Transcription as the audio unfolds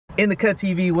In the Cut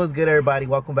TV, what's good, everybody?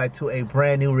 Welcome back to a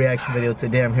brand new reaction video.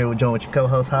 Today I'm here with Joe, with your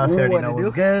co-host Haas. You already know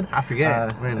what's good. I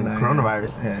forget.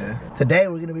 Coronavirus. Yeah. Today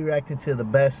we're gonna be reacting to the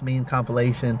best meme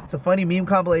compilation. It's a funny meme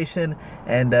compilation,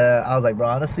 and I was like, bro,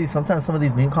 honestly, sometimes some of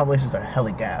these meme compilations are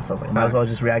hella gas. I was like, might as well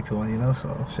just react to one, you know?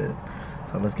 So shit.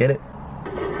 So let's get it.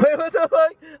 Wait, what the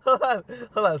fuck?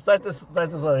 Hold on. Start this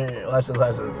over here. Watch this.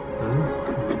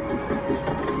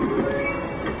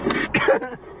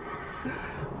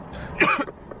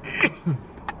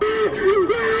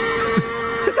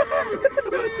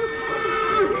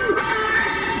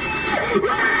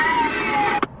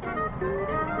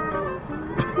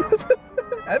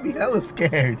 I'd be hella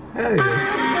scared. Hey.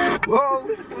 Whoa.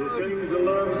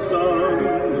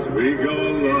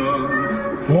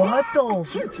 What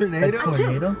the? Tornado? A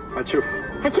tornado? Achoo.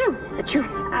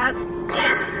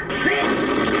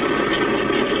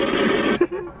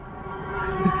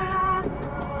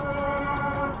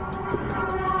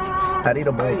 I need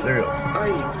a bowl through. I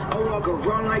walk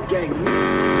around like gang.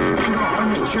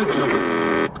 I'm the truth.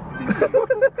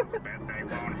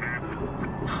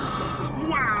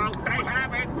 Wow, they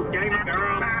have it. Game of their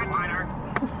own bad water.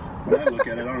 When I look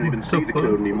at it, I don't even see the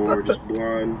code anymore. Just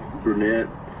blonde, brunette,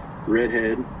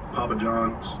 redhead, Papa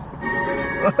John's.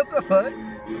 What the fuck?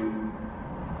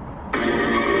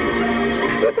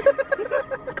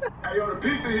 Hey, yo, the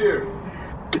pizza here.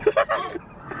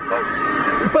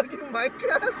 Fucking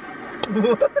Minecraft?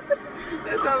 What?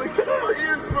 That's how we get our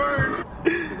ears burned.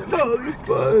 Holy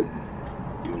fuck.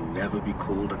 You'll never be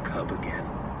called a cub again.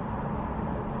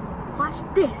 Watch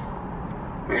this.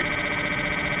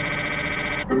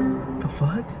 The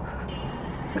fuck?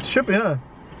 That's trippy, huh?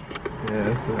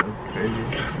 Yeah, that's crazy.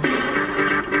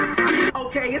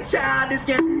 Okay, it's childish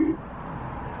game.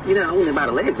 You're not only by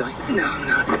the legs, are you? No, I'm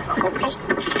not.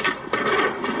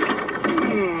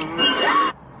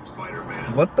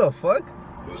 Spider-Man What the fuck?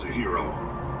 was a hero.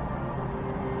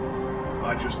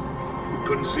 I just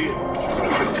couldn't see it.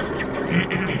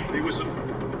 He was a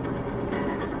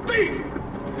thief!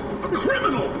 A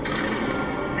criminal!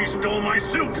 He stole my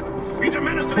suit! He's a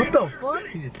menace to What the fuck?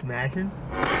 He just smashing?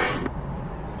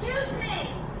 Excuse me.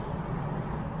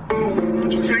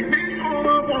 Take me all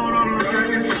I wanna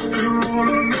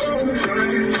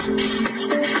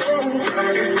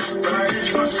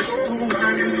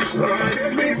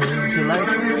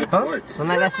Huh? Well,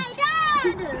 now that's Oh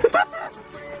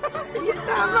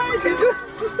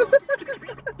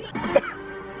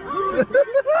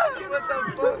What the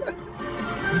fuck?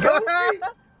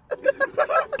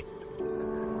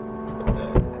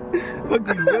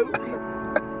 Fucking goofy.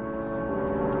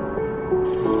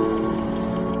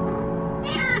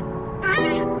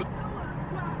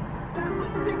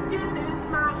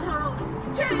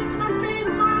 Change my state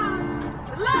of mind.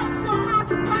 Love so hard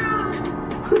to find.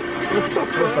 What the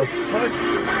fuck?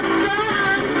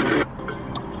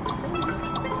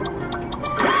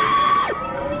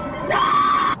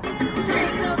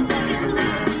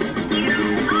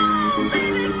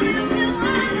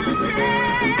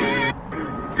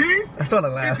 I thought I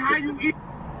laughed.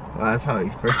 Well, that's how he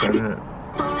first started out.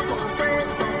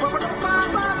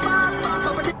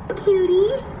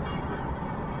 Cutie.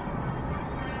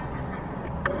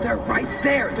 They're right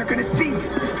there. They're gonna see you.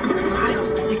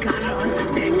 Miles, you gotta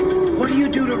unstick. What do you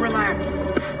do to relax?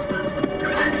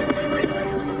 Relax.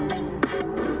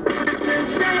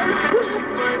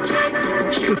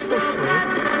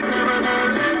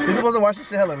 You're supposed to watch this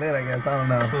shit hella late, I guess. I don't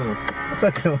know. It's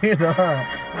fucking weird though, huh?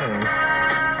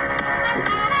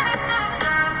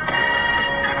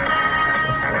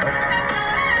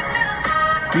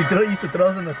 You used to throw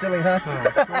us in the ceiling, huh?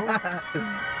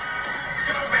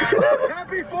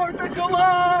 Happy 4th of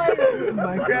July!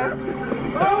 Minecraft?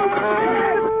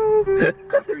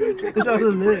 It's all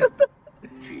lit.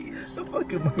 cheese, The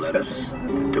fucking Minecraft. lettuce,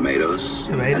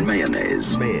 tomatoes, and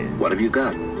mayonnaise. What have you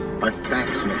got? A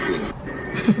fax machine.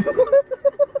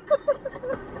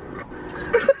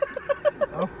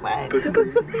 Oh, fax.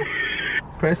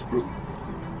 Press proof.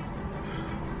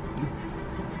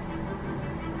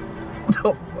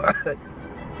 The fuck?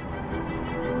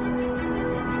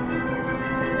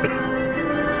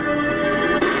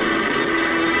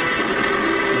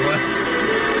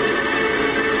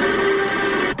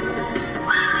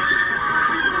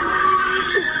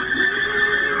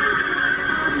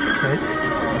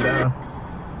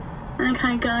 I'm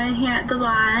kind of going here at the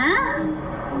bottom.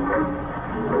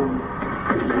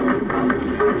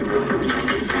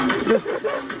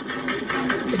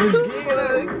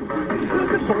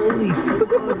 Holy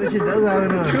fuck, this shit does have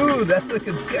enough. Dude, that's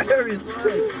looking scary as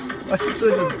fuck. Watch this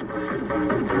looking.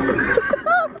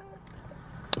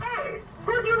 Hey,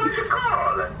 who do you want to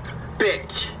call?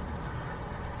 Bitch.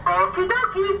 Okie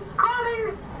dokie,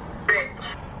 calling bitch.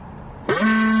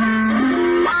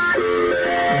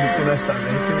 Can I stop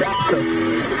racing?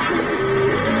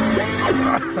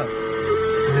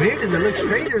 Is it weird? Does it look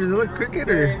straight or does it look crooked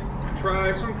or?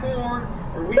 Try some corn,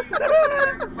 or we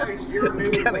sacrifice your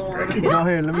newborn. No,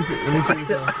 here, let me tell you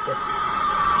something.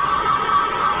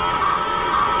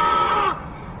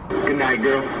 Good night,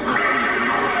 girl.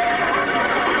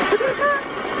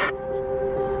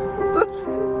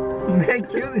 Man,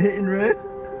 kill hit and run.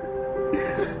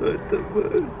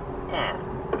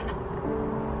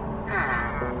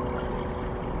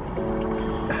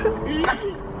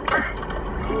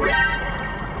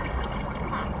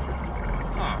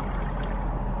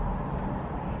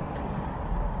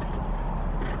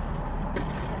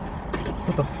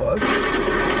 What the fuck? What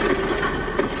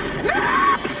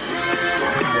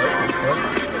the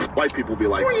fuck? White people be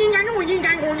like. White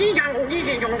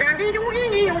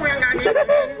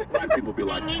people be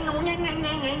like.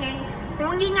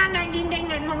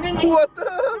 What the?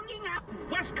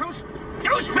 West Coast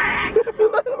douchebags!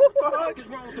 What is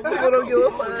wrong with the I don't give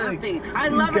a fuck. Nothing. I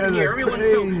love it here. Everyone's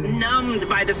so numbed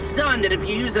by the sun that if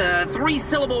you use a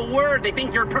 3-syllable word, they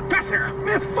think you're a professor.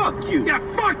 Man, fuck you. Yeah,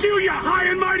 fuck you, you high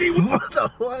and mighty. What the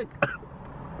fuck?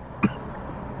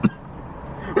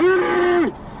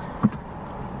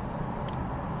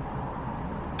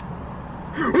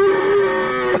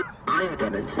 I'm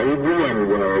gonna say the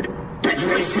N-word. That's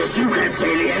racist. You can't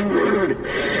say the N-word.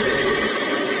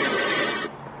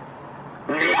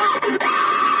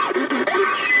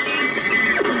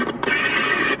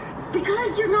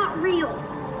 Because you're not real.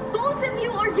 Both of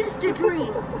you are just a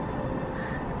dream.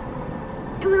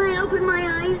 And when I open my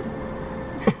eyes,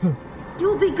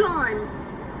 you'll be gone.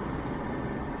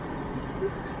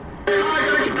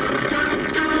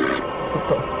 What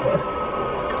the fuck?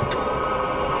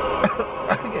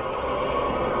 Okay.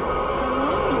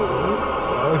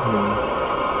 Fuck me.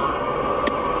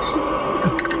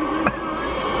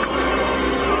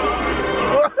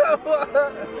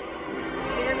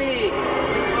 Andy,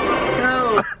 go.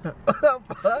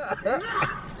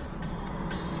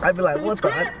 I'd be like, what the?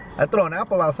 I'd throw an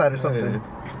apple outside or something.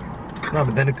 No,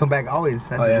 but then it come back always.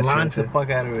 I just launch the fuck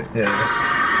out of it. Yeah.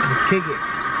 Just kick it.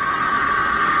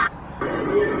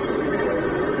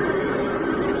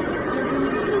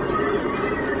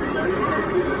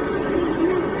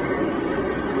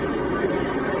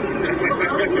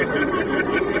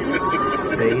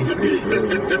 Stay for sure.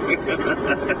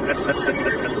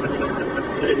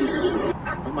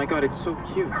 Oh my god, it's so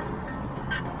cute.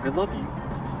 I love you.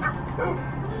 Oh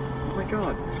my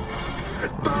god.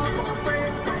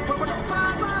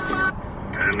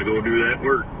 Time to go do that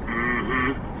work.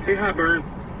 Mm-hmm. Say hi, Burn.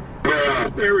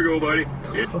 There we go, buddy.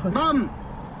 Yeah. Mom!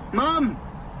 Mom!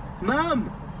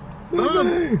 Mom!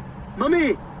 Mom!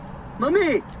 Mommy!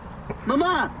 Mommy!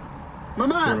 Mama!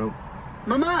 Mama!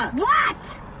 Mama!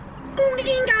 What? What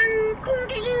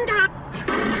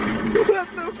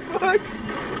the fuck?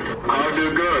 How do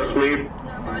girls sleep?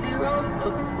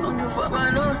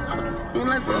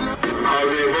 How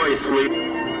do boys sleep?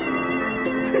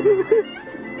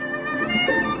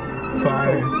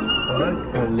 Fire.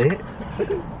 Fuck? Lit?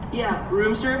 Yeah,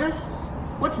 room service?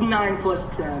 What's 9 plus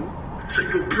 10? So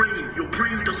your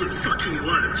brain doesn't fucking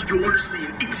work. You're honestly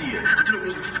an idiot. I don't know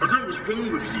what's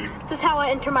wrong with you. This is how I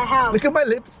enter my house. Look at my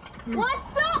lips.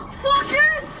 What's up,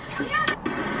 fuckers?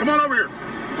 Come on over here.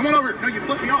 Come on over here. No, you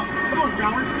flipped me off. Come on,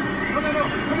 coward. No.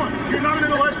 Come on. You're not an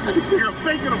intellectual. You're a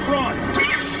fake and a fraud.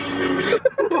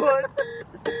 What?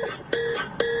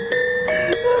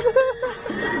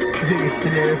 Is it your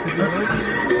scenario for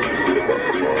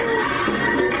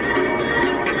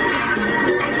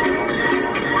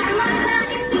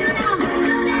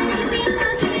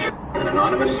An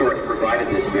anonymous source provided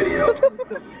this video.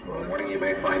 Warning, you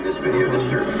may find this video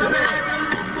disturbing.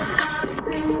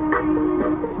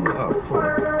 Oh,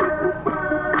 fuck.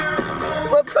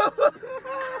 What the fuck?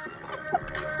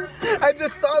 I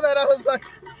just saw that. I was like,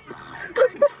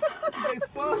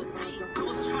 I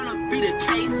was trying to beat a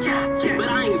case, but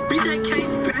I ain't beat that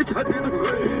case, bitch. I did the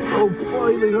race. oh,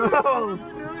 boiling. Oh.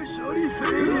 Shorty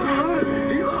face,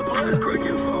 he love blast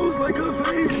cricket foes like a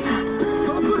face.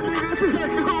 Papa nigga,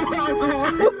 like a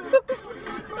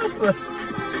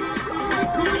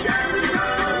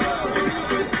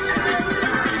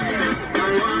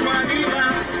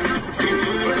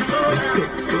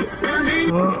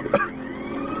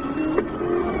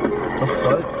The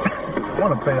fuck? I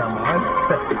want to play that mod.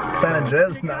 San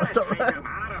Andreas? No, it's alright.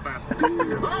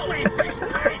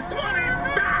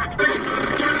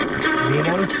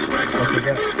 Minos? I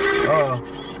forget. Oh.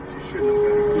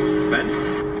 Sven?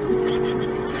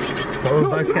 Well, those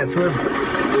dogs can't swim.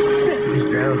 He's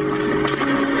drowned.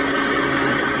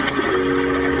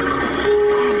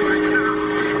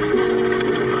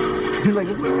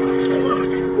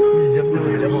 You jumped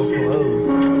in with them whole clothes.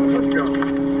 Let's go.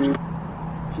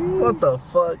 What the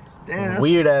fuck? Damn,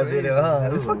 weird ass video, huh?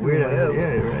 That's It's fucking weird ass. wild.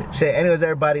 Yeah, you're right. Shit, anyways,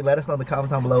 everybody, let us know in the comments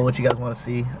down below what you guys want to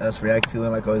see us react to.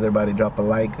 And like always, everybody, drop a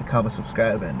like, a comment,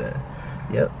 subscribe, and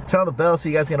yep. Turn on the bell so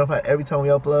you guys get notified every time we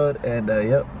upload. And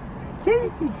yep.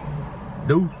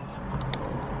 Deuce.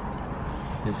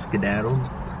 Just skedaddle.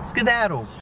 Skedaddle.